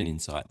get an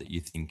insight that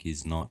you think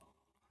is not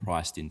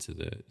priced into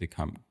the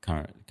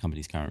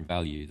company's current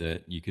value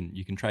that you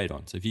can trade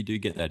on. So if you do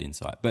get that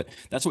insight, but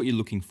that's what you're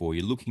looking for.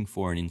 You're looking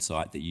for an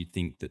insight that you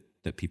think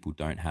that people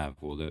don't have,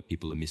 or that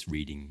people are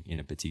misreading in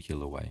a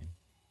particular way.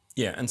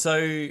 Yeah, and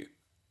so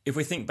if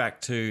we think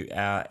back to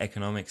our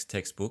economics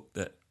textbook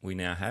that we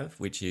now have,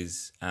 which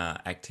is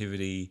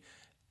activity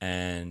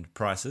and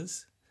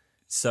prices.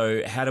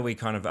 So how do we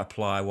kind of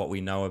apply what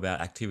we know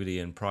about activity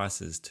and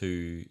prices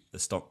to the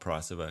stock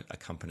price of a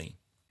company?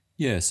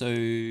 Yeah, so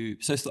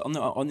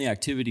on the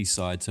activity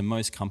side, so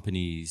most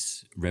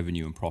companies'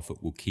 revenue and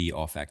profit will key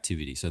off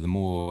activity. So the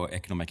more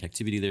economic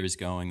activity there is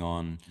going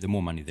on, the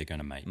more money they're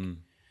going to make.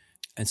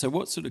 And so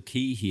what's sort of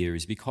key here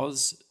is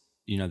because,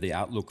 the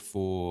outlook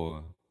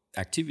for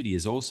activity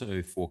is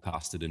also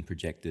forecasted and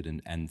projected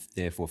and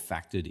therefore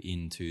factored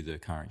into the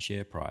current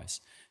share price.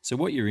 So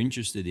what you're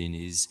interested in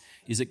is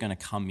it going to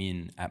come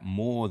in at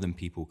more than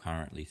people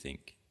currently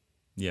think?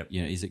 Yep.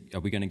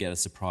 Are we going to get a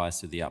surprise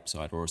to the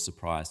upside or a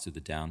surprise to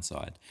the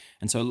downside?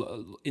 And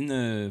so in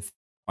the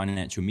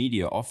financial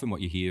media, often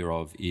what you hear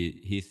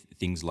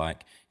things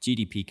like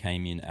GDP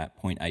came in at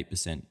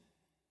 0.8%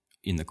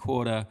 in the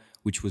quarter,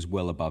 which was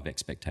well above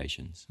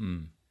expectations.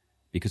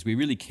 Because we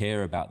really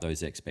care about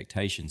those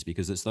expectations,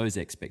 because it's those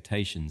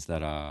expectations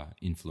that are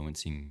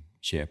influencing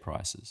share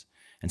prices.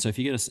 And so if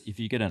you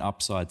get an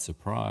upside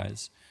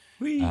surprise,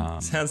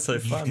 sounds so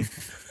fun.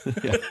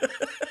 Yeah.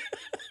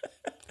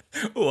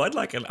 Oh, I'd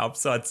like an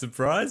upside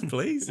surprise,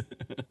 please.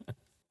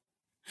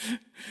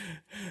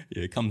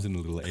 Yeah, it comes in a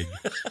little egg.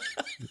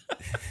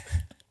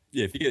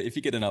 Yeah, if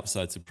you get an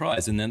upside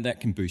surprise, and then that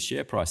can boost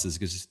share prices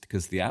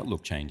because the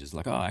outlook changes.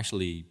 Like,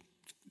 actually,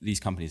 these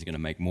companies are going to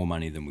make more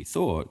money than we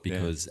thought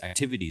because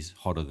activity's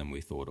hotter than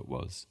we thought it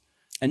was.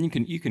 And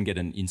you can get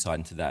an insight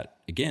into that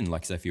again.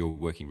 Like, say if you're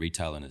working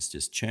retail and it's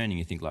just churning,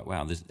 you think like,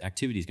 wow, this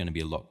activity is going to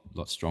be a lot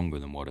stronger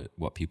than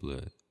what people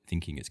are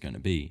thinking it's going to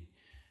be.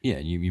 Yeah,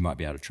 and you might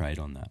be able to trade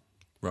on that.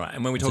 Right,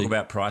 and when we talk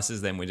about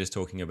prices, then we're just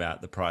talking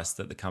about the price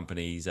that the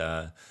companies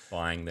are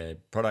buying their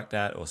product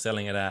at or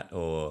selling it at,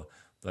 or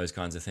those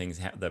kinds of things.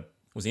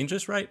 Was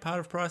interest rate part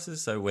of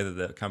prices? So whether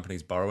the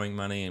company's borrowing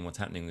money and what's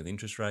happening with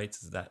interest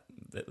rates, is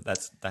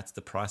that's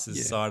the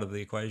prices side of the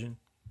equation?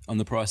 On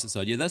the prices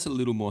side, that's a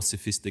little more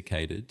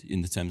sophisticated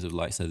in the terms of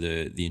like, so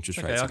the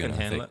interest rates are going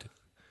to affect.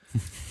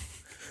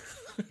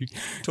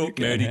 Talk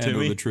nerdy to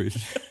me. The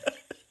truth.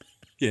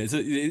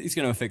 So it's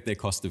going to affect their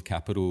cost of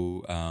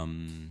capital.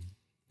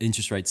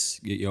 Interest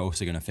rates are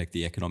also going to affect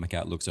the economic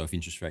outlook. So if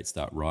interest rates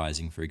start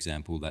rising, for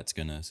example, that's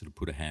going to sort of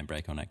put a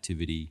handbrake on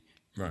activity.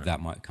 Right.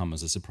 That might come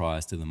as a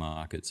surprise to the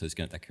market. So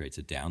that creates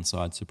a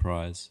downside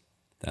surprise.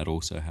 That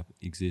also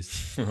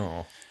exists.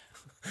 Oh,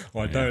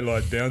 I don't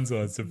like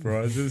downside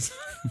surprises.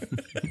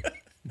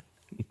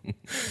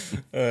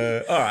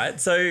 All right,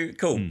 so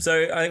cool.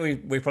 So I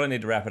think we probably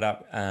need to wrap it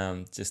up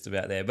just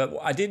about there. But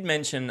I've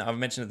mentioned at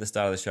the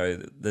start of the show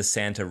that the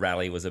Santa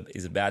Rally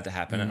is about to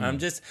happen. And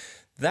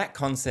that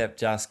concept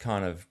just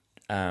kind of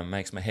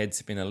makes my head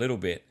spin a little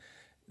bit,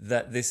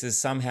 that this is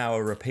somehow a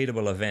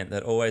repeatable event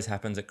that always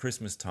happens at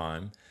Christmas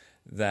time,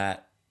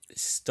 that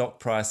stock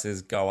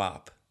prices go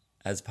up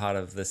as part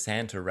of the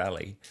Santa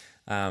Rally.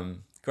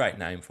 Great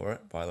name for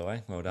it, by the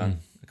way. Well done,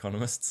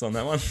 economists, on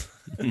that one.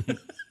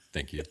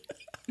 Thank you.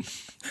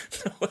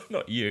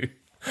 Not you,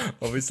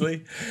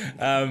 obviously.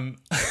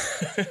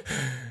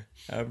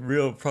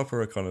 Real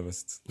proper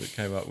economists that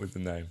came up with the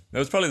name. It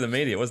was probably the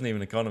media. It wasn't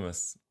even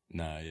economists.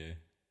 No,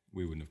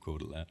 we wouldn't have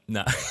called it that.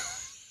 No.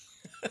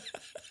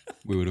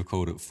 We would have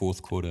called it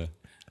fourth quarter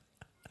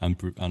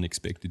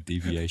unexpected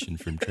deviation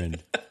from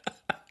trend.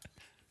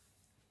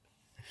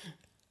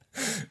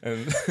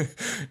 And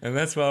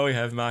that's why we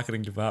have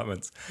marketing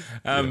departments.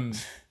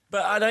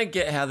 But I don't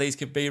get how these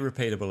could be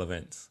repeatable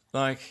events.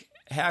 Like,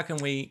 how can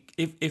we,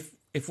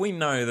 if we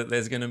know that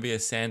there's going to be a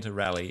Santa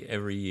Rally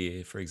every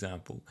year, for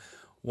example,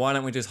 why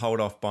don't we just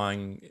hold off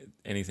buying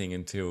anything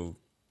until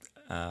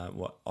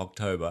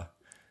October,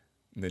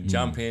 and then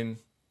jump in,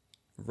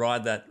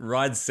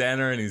 ride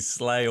Santa and his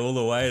sleigh all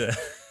the way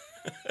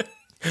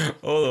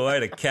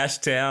to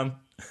Cashtown.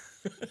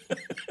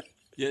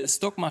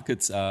 Stock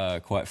markets are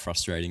quite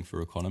frustrating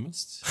for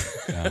economists.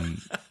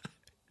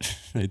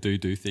 They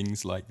do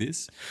things like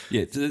this.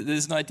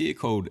 There's an idea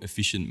called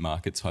efficient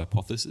markets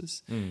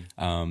hypothesis.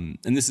 And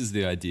this is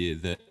the idea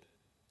that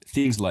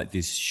things like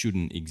this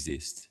shouldn't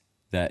exist.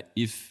 That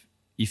if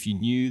you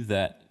knew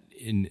that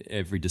in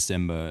every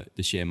December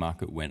the share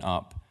market went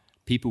up,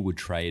 people would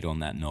trade on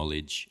that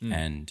knowledge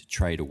and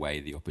trade away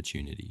the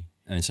opportunity.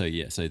 And so,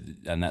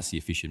 and that's the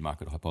efficient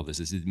market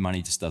hypothesis.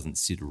 Money just doesn't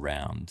sit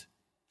around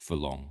for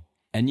long.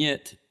 And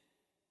yet,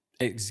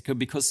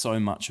 because so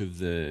much of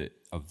the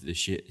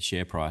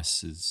share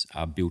prices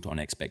are built on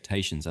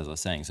expectations, as I was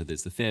saying, so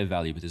there's the fair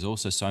value, but there's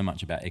also so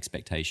much about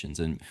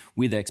expectations. And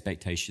with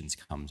expectations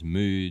comes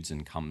moods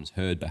and comes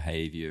herd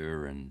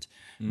behavior and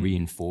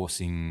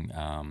reinforcing,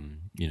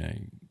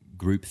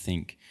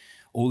 groupthink,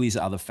 all these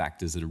other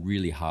factors that are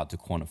really hard to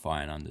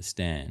quantify and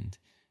understand.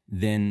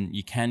 Then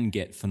you can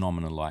get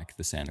phenomena like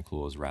the Santa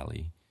Claus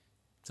rally.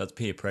 So it's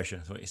peer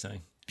pressure, is what you're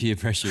saying. Peer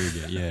pressure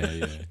again,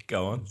 yeah.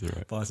 Go on,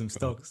 buy some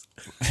stocks.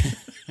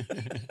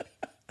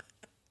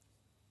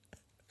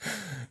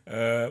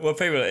 Well,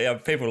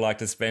 people like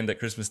to spend at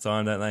Christmas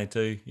time, don't they?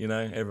 Too,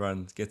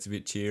 everyone gets a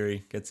bit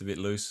cheery, gets a bit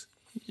loose.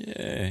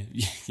 Yeah,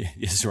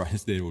 that's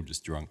right. They're all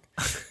just drunk.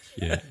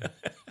 Yeah.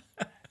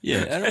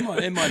 Yeah, and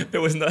it might.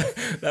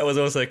 That was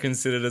also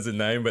considered as a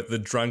name, but the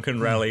Drunken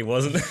Rally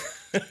wasn't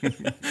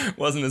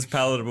as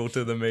palatable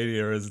to the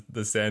media as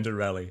the Santa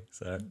Rally.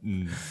 So,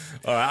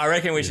 all right, I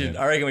reckon we should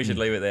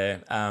leave it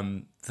there.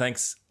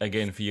 Thanks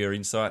again for your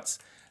insights.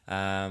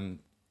 Been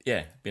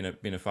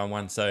a fun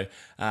one. So,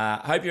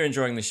 hope you're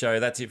enjoying the show.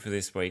 That's it for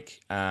this week.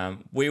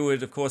 We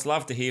would, of course,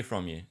 love to hear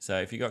from you.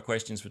 So, if you've got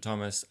questions for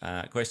Thomas,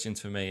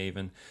 questions for me,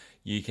 even.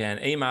 You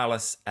can email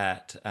us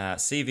at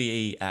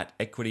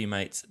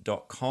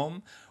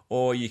cve@equitymates.com,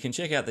 or you can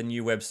check out the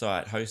new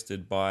website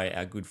hosted by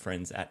our good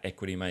friends at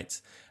Equity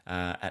Mates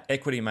at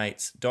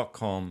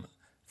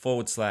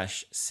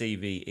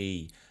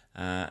equitymates.com/CVE.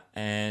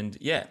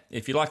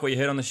 If you like what you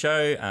heard on the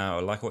show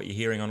or like what you're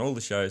hearing on all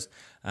the shows,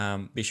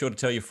 be sure to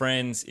tell your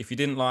friends. If you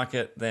didn't like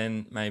it,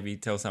 then maybe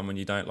tell someone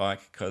you don't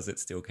like, because it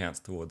still counts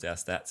towards our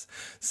stats.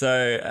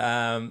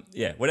 So,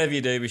 whatever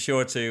you do, be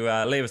sure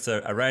to leave us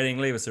a rating,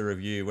 leave us a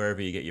review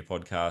wherever you get your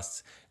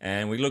podcasts.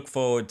 And we look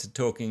forward to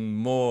talking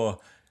more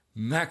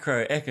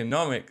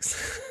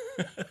macroeconomics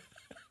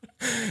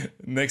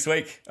next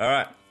week. All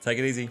right, take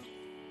it easy.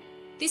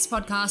 This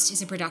podcast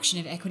is a production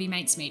of Equity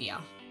Mates Media.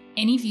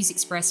 Any views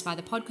expressed by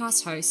the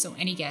podcast hosts or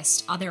any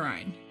guest are their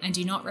own and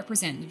do not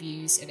represent the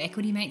views of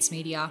Equity Mates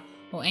Media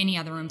or any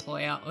other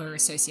employer or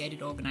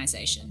associated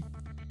organisation.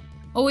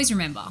 Always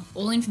remember,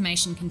 all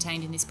information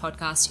contained in this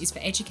podcast is for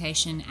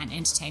education and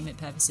entertainment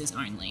purposes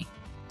only.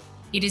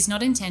 It is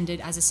not intended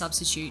as a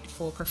substitute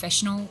for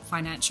professional,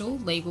 financial,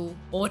 legal,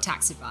 or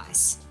tax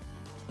advice.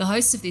 The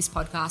hosts of this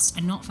podcast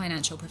are not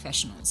financial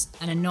professionals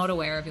and are not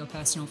aware of your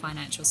personal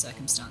financial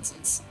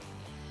circumstances.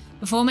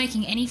 Before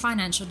making any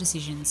financial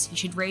decisions, you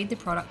should read the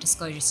product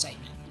disclosure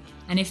statement,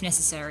 and if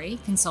necessary,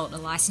 consult a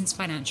licensed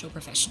financial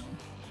professional.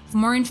 For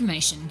more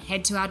information,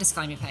 head to our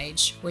disclaimer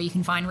page, where you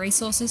can find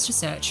resources to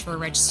search for a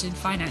registered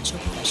financial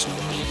professional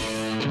near you.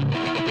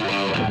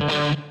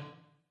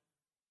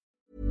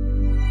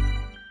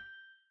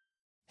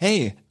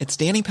 Hey, it's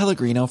Danny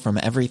Pellegrino from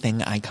Everything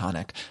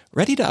Iconic.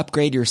 Ready to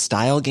upgrade your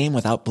style game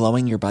without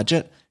blowing your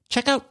budget?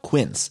 Check out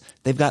Quince.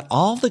 They've got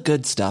all the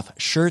good stuff,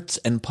 shirts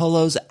and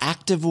polos,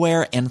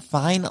 activewear, and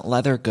fine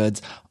leather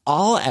goods,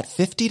 all at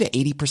 50 to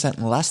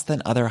 80% less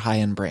than other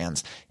high-end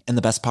brands. And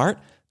the best part?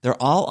 They're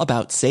all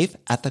about safe,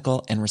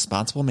 ethical, and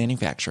responsible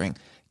manufacturing.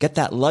 Get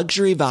that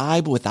luxury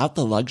vibe without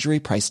the luxury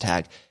price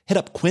tag. Hit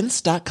up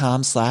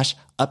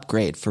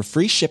quince.com/upgrade for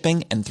free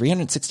shipping and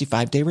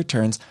 365-day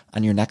returns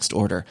on your next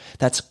order.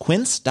 That's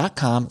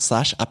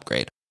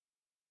quince.com/upgrade.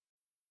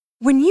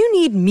 When you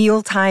need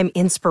mealtime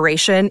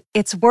inspiration,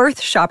 it's worth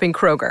shopping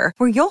Kroger,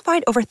 where you'll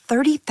find over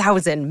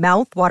 30,000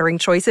 mouth-watering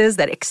choices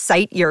that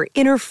excite your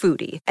inner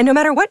foodie. And no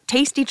matter what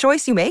tasty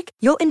choice you make,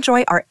 you'll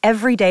enjoy our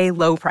everyday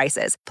low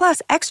prices,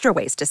 plus extra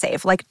ways to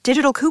save, like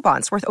digital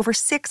coupons worth over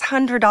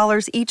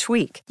 $600 each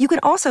week. You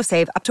can also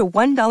save up to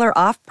 $1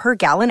 off per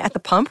gallon at the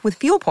pump with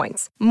fuel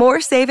points.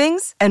 More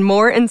savings and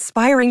more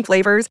inspiring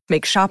flavors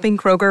make shopping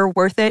Kroger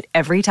worth it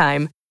every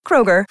time.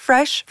 Kroger,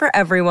 fresh for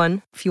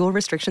everyone. Fuel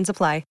restrictions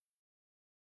apply.